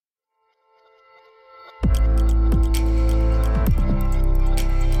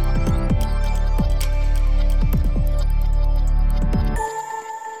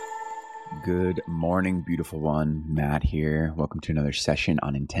morning, beautiful one. Matt here. Welcome to another session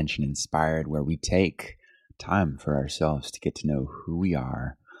on Intention Inspired, where we take time for ourselves to get to know who we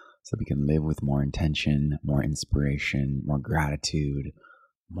are so we can live with more intention, more inspiration, more gratitude,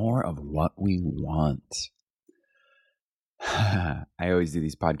 more of what we want. I always do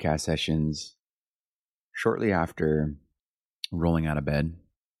these podcast sessions shortly after rolling out of bed,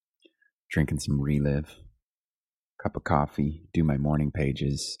 drinking some Relive, cup of coffee, do my morning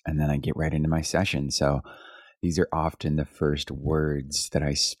pages, and then I get right into my session. So these are often the first words that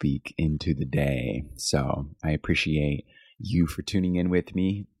I speak into the day. So I appreciate you for tuning in with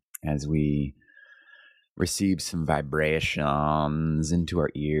me as we receive some vibrations into our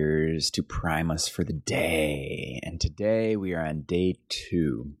ears to prime us for the day. And today we are on day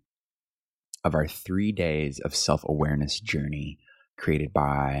 2 of our 3 days of self-awareness journey created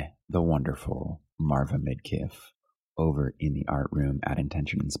by the wonderful Marva Midkiff over in the art room at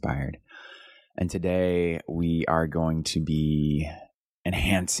Intention Inspired. And today we are going to be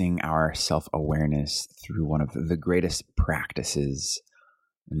enhancing our self-awareness through one of the greatest practices,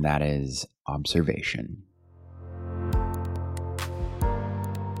 and that is observation.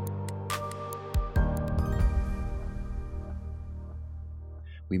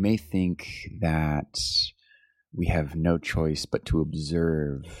 We may think that we have no choice but to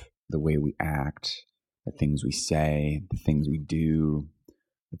observe the way we act, the things we say, the things we do,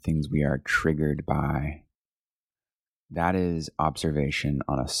 the things we are triggered by. That is observation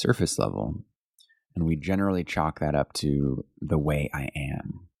on a surface level, and we generally chalk that up to the way I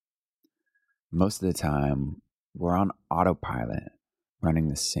am. Most of the time, we're on autopilot, running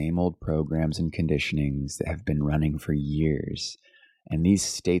the same old programs and conditionings that have been running for years, and these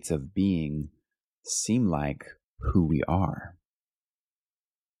states of being seem like who we are.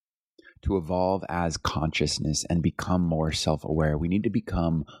 To evolve as consciousness and become more self-aware, we need to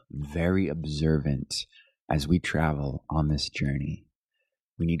become very observant as we travel on this journey.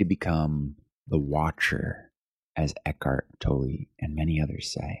 We need to become the watcher, as Eckhart Tolle and many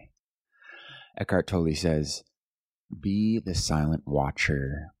others say. Eckhart Tolle says, "Be the silent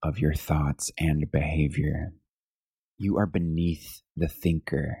watcher of your thoughts and behavior. You are beneath the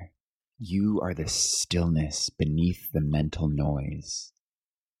thinker. You are the stillness beneath the mental noise.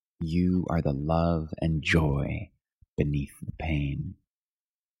 You are the love and joy beneath the pain."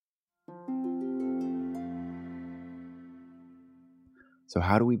 So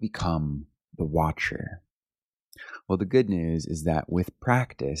how do we become the watcher? Well, the good news is that with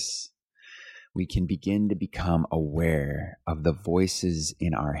practice, we can begin to become aware of the voices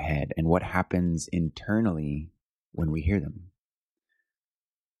in our head and what happens internally when we hear them.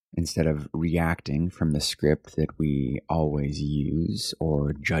 Instead of reacting from the script that we always use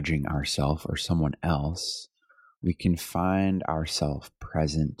or judging ourselves or someone else, we can find ourselves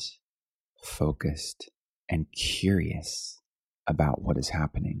present, focused, and curious about what is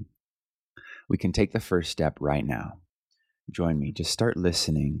happening. We can take the first step right now. Join me. Just start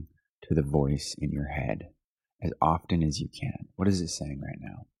listening to the voice in your head as often as you can. What is it saying right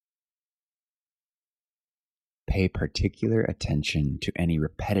now? Pay particular attention to any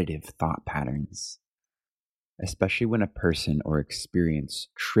repetitive thought patterns, especially when a person or experience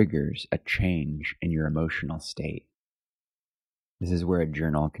triggers a change in your emotional state. This is where a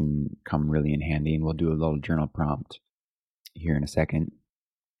journal can come really in handy, and we'll do a little journal prompt here in a second.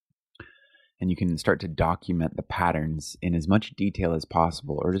 And you can start to document the patterns in as much detail as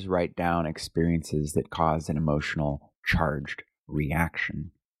possible, or just write down experiences that cause an emotional charged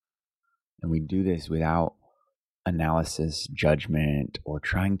reaction. And we do this without analysis, judgment, or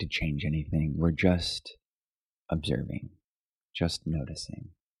trying to change anything. We're just observing, just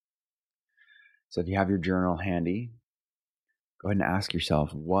noticing. So if you have your journal handy, go ahead and ask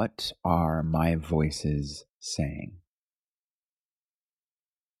yourself, what are my voices saying?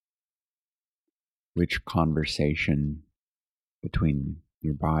 Which conversation between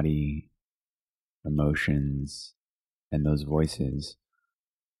your body, emotions, and those voices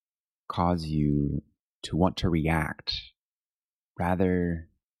cause you to want to react rather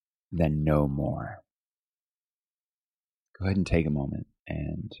than know more? Go ahead and take a moment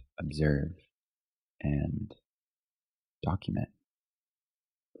and observe and document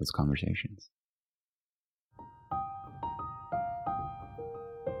those conversations.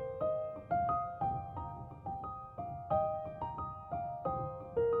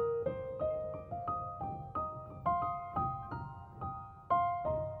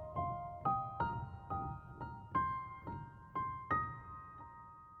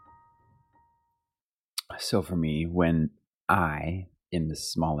 So for me, when I, in the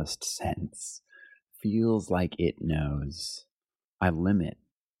smallest sense, feels like it knows, I limit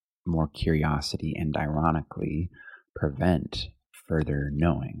more curiosity and, ironically, prevent further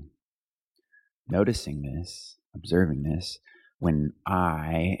knowing. Noticing this, observing this, when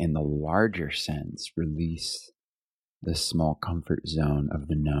I, in the larger sense, release the small comfort zone of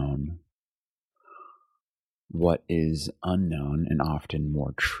the known, what is unknown and often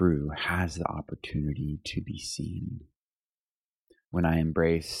more true has the opportunity to be seen. When I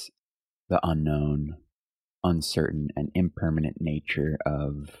embrace the unknown, uncertain, and impermanent nature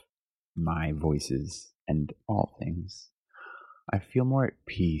of my voices and all things, I feel more at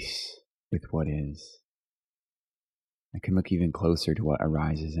peace with what is. I can look even closer to what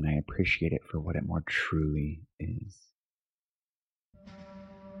arises, and I appreciate it for what it more truly is.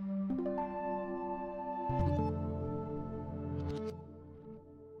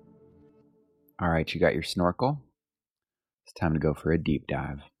 All right, you got your snorkel? It's time to go for a deep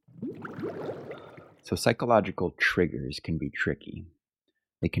dive. So psychological triggers can be tricky.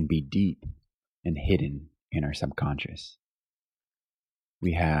 They can be deep and hidden in our subconscious.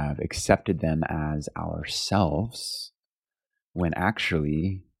 We have accepted them as ourselves when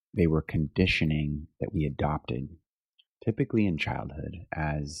actually they were conditioning that we adopted, typically in childhood,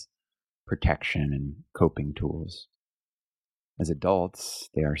 as protection and coping tools. As adults,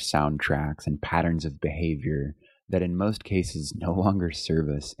 they are soundtracks and patterns of behavior that in most cases no longer serve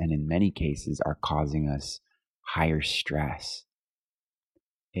us and in many cases are causing us higher stress.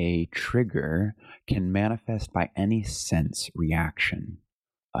 A trigger can manifest by any sense reaction,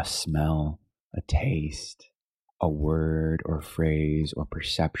 a smell, a taste, a word or phrase or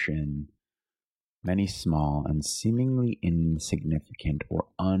perception, many small and seemingly insignificant or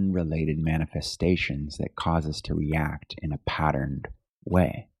unrelated manifestations that cause us to react in a patterned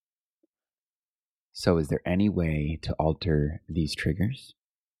way. So is there any way to alter these triggers?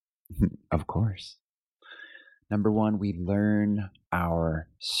 Of course. Number one, we learn our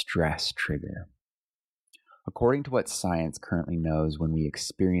stress trigger. According to what science currently knows, when we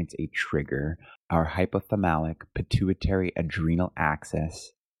experience a trigger, our hypothalamic pituitary adrenal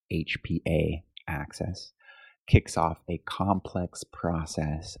axis, HPA axis, kicks off a complex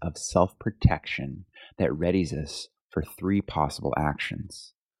process of self-protection that readies us for three possible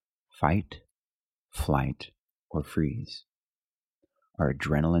actions: fight, flight, or freeze. Our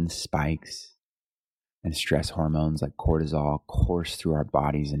adrenaline spikes, and stress hormones like cortisol course through our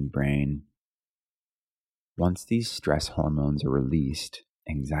bodies and brain. Once these stress hormones are released,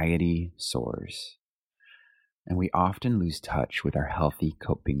 anxiety soars, and we often lose touch with our healthy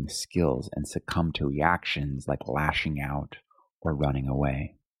coping skills and succumb to reactions like lashing out or running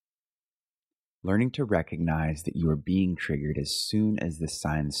away. Learning to recognize that you are being triggered as soon as the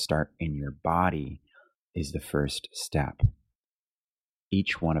signs start in your body is the first step.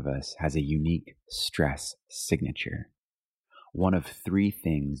 Each one of us has a unique stress signature. One of three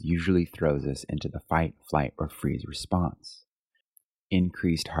things usually throws us into the fight, flight, or freeze response: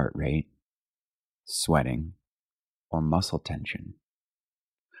 increased heart rate, sweating, or muscle tension.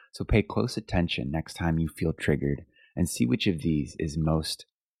 So pay close attention next time you feel triggered and see which of these is most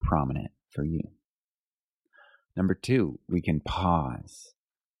prominent for you. Number two, we can pause,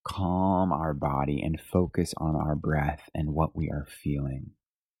 calm our body, and focus on our breath and what we are feeling.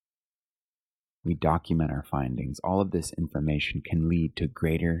 We document our findings. All of this information can lead to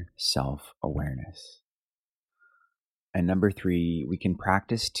greater self-awareness. And number three, we can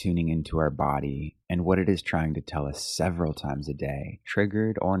practice tuning into our body and what it is trying to tell us several times a day,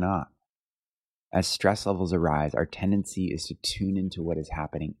 triggered or not. As stress levels arise, our tendency is to tune into what is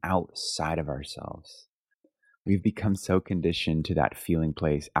happening outside of ourselves. We've become so conditioned to that feeling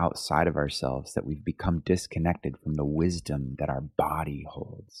place outside of ourselves that we've become disconnected from the wisdom that our body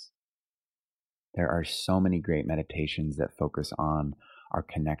holds. There are so many great meditations that focus on our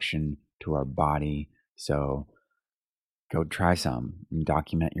connection to our body. So go try some and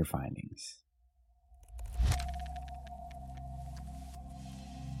document your findings.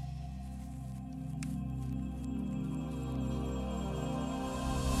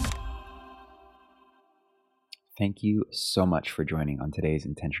 Thank you so much for joining on today's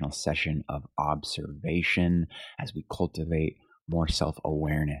intentional session of observation as we cultivate more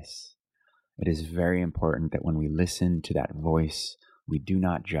self-awareness. It is very important that when we listen to that voice, we do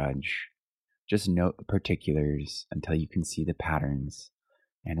not judge. Just note the particulars until you can see the patterns.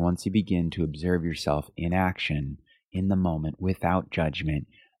 And once you begin to observe yourself in action, in the moment, without judgment,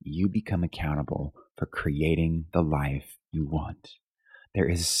 you become accountable for creating the life you want. There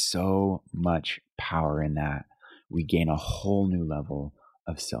is so much power in that. We gain a whole new level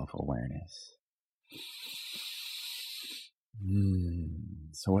of self-awareness.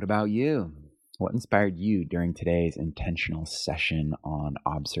 So what about you? What inspired you during today's intentional session on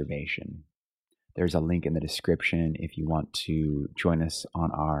observation? There's a link in the description if you want to join us on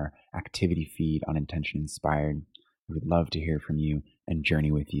our activity feed on Intention Inspired. We would love to hear from you and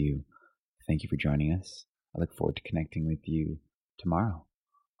journey with you. Thank you for joining us. I look forward to connecting with you tomorrow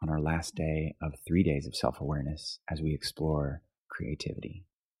on our last day of 3 days of self-awareness as we explore creativity,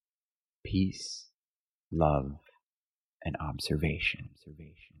 peace, love, and observation.